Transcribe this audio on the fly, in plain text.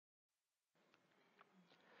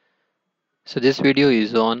So this video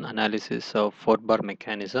is on analysis of 4-bar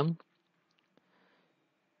mechanism.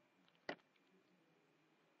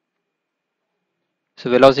 So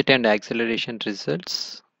velocity and acceleration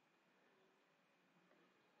results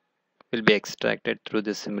will be extracted through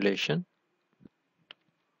this simulation.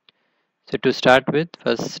 So to start with,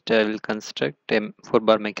 first I will construct a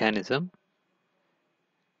 4-bar mechanism.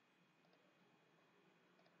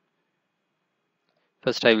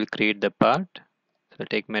 First I will create the part. So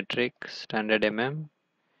take metric standard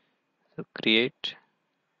So create.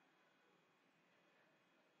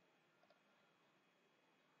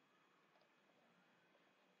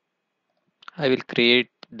 I will create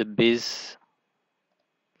the base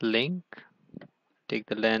link. Take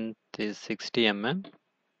the length is 60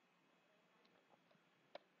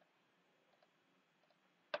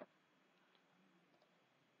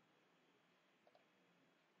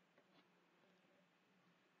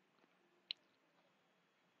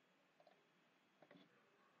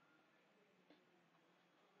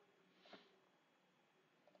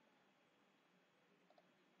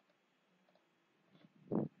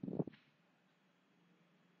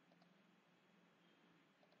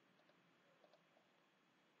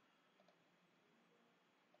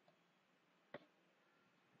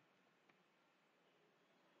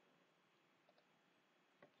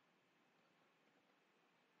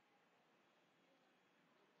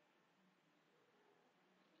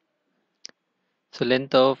 So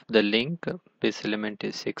length of the link base element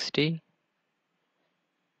is 60.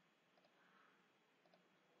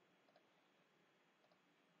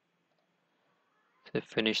 So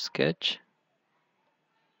finish sketch.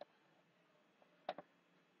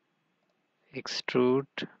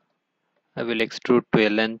 Extrude. I will extrude to a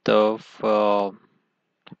length of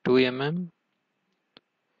 2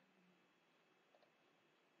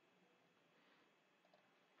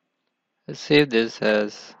 Save this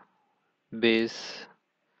as base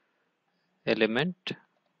element.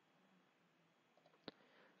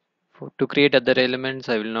 To create other elements,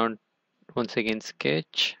 I will not once again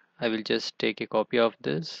sketch. I will just take a copy of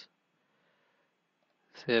this.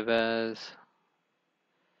 Save as.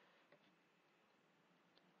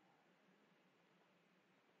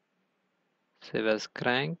 Save as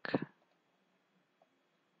crank.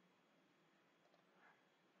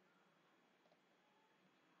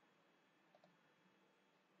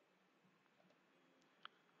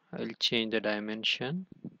 I will change the dimension.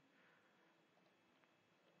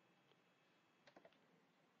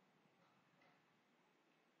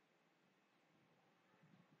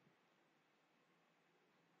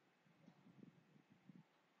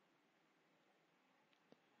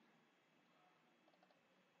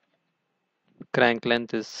 Crank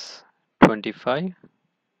length is 25.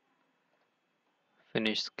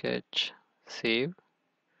 Finish sketch. Save.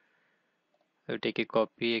 I will take a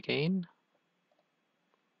copy again.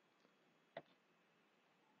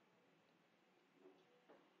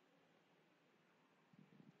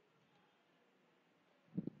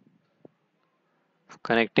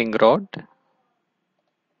 Connecting rod.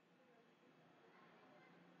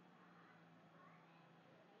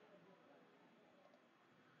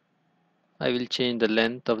 I will change the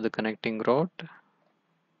length of the connecting rod.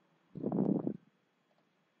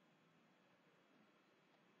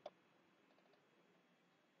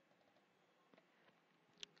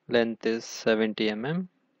 Length is 70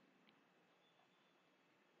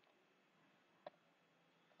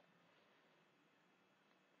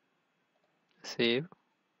 Save.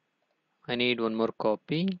 I need one more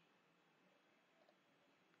copy.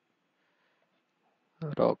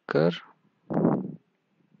 Rocker.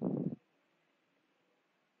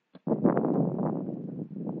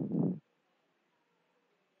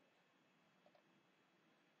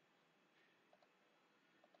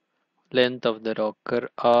 Length of the rocker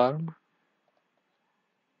arm.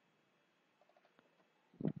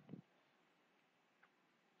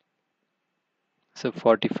 So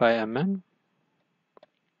 45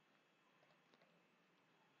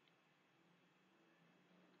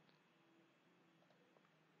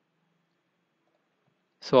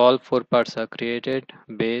 So all 4 parts are created: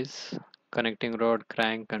 base, connecting rod,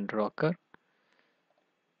 crank and rocker.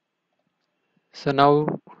 So now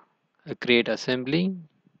I create assembly.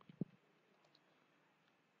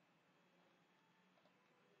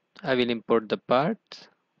 I will import the parts.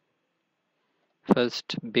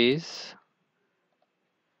 First base.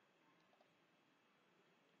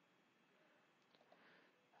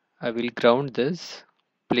 I will ground this.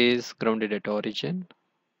 Place grounded at origin.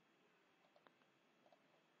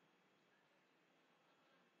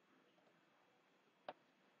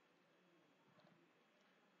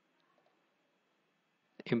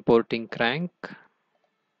 Importing crank.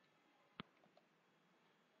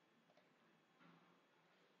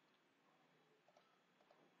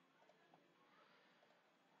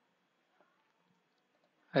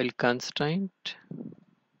 I'll constraint.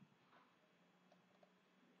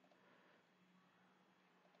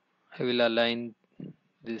 I will align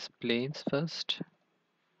these planes first.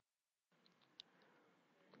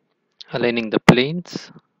 Aligning the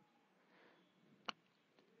planes.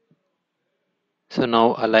 So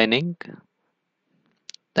now aligning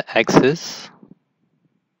the axis.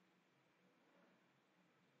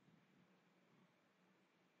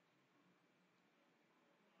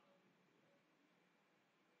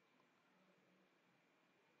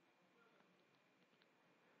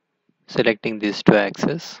 Selecting these two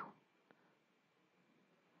axes.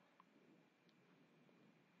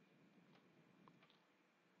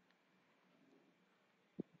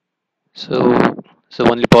 So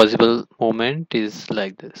only possible movement is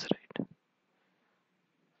like this, right?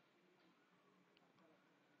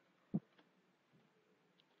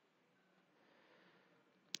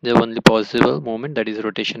 The only possible movement, that is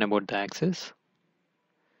rotation about the axis.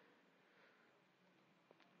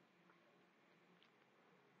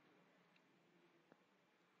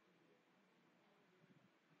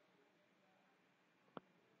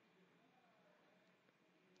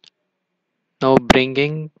 Now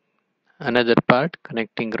bringing another part,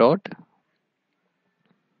 connecting rod.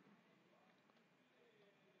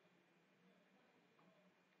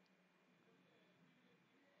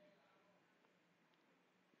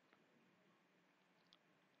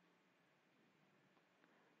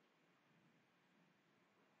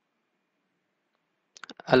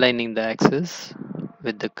 Aligning the axis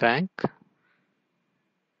with the crank.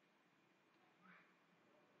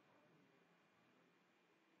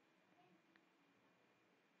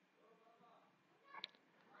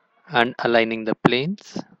 And aligning the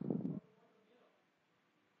planes.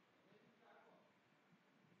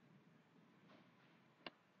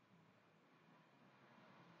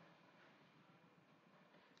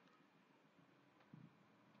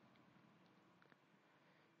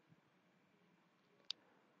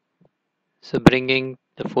 So bringing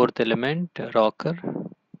the fourth element, rocker.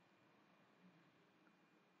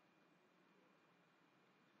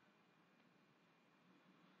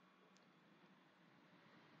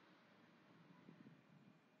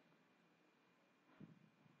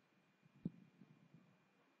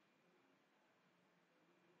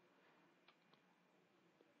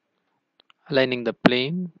 Aligning the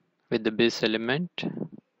plane with the base element.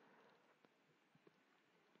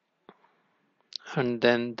 And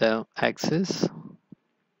then the axis.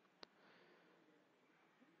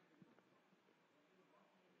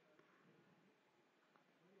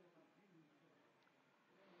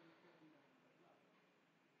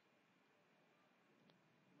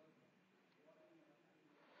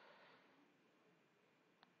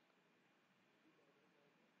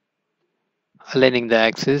 Aligning the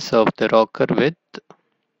axis of the rocker with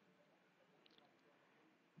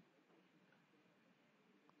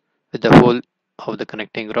the hole of the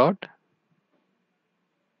connecting rod.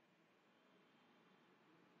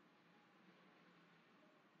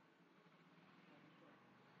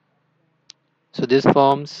 So this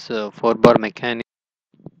forms 4-bar mechanism.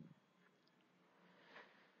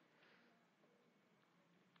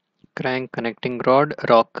 Crank, connecting rod,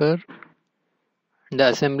 rocker. The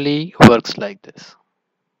assembly works like this.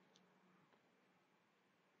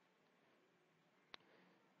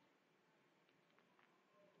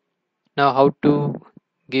 Now how to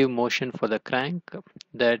give motion for the crank,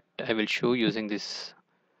 that I will show using this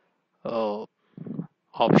uh,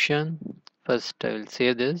 option. First I will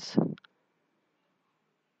save this.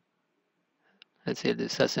 I'll save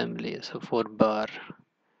this assembly as a 4-bar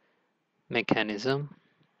mechanism.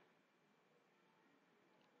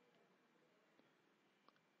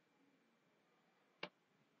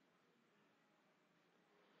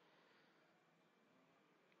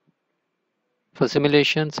 For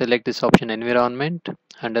simulation, select this option environment.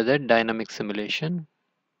 Under that, dynamic simulation.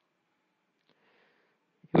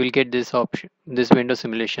 You will get this option, this window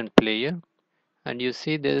simulation player, and you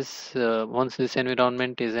see this. Once this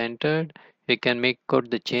environment is entered, you can make out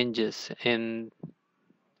the changes. In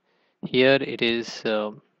here, it is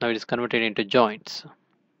now it is converted into joints.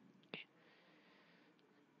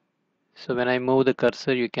 So when I move the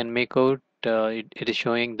cursor, you can make out it is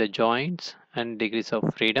showing the joints and degrees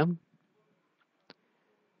of freedom.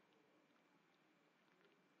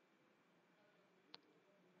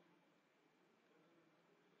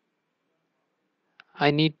 I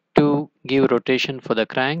need to give rotation for the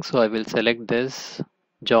crank, so I will select this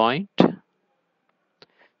joint.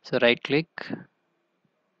 So right click,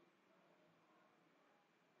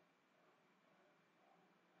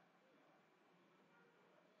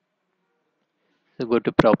 so go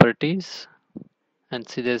to properties and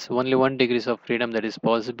see there's only 1 degrees of freedom that is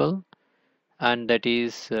possible, and that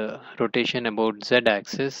is rotation about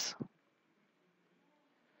z-axis.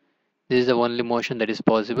 This is the only motion that is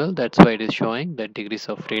possible, that's why it is showing that degrees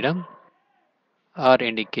of freedom. R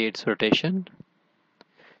indicates rotation.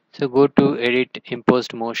 So go to edit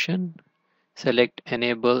imposed motion, select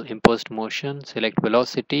enable imposed motion, select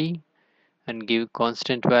velocity and give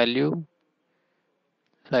constant value.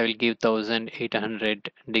 So I will give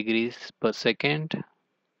 1800 degrees per second.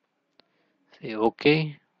 Say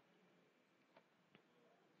OK.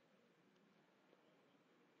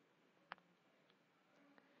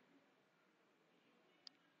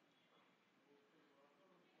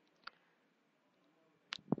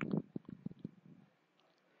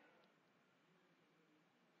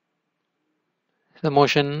 The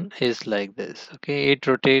motion is like this. Okay, it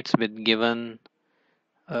rotates with given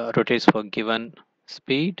rotates for given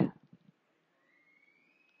speed.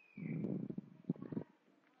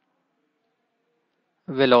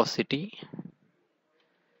 Velocity,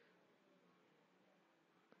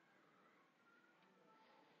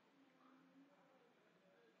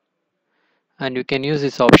 and you can use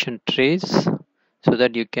this option trace so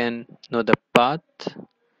that you can know the path.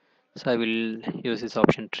 So I will use this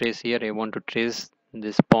option trace here. I want to trace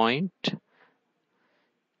this point.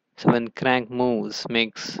 So when crank moves,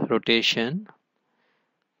 makes rotation,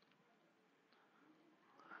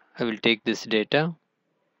 I will take this data.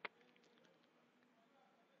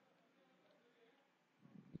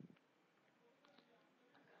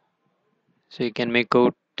 So you can make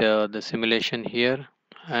out the simulation here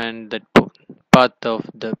and the path of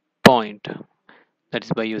the point, that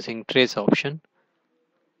is by using trace option.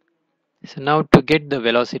 So now to get the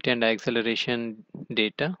velocity and acceleration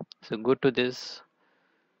data, so go to this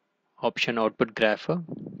option output grapher.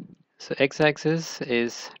 So x-axis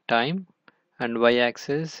is time and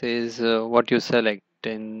y-axis is what you select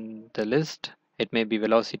in the list. It may be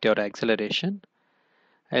velocity or acceleration.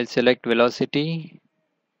 I'll select velocity.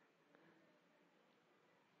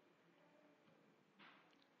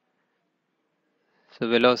 So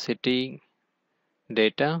velocity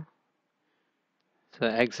data. So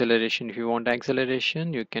acceleration, if you want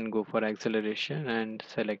acceleration, you can go for acceleration and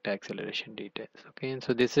select acceleration details. Okay, and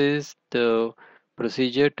so this is the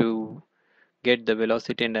procedure to get the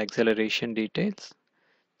velocity and acceleration details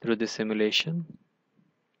through the simulation.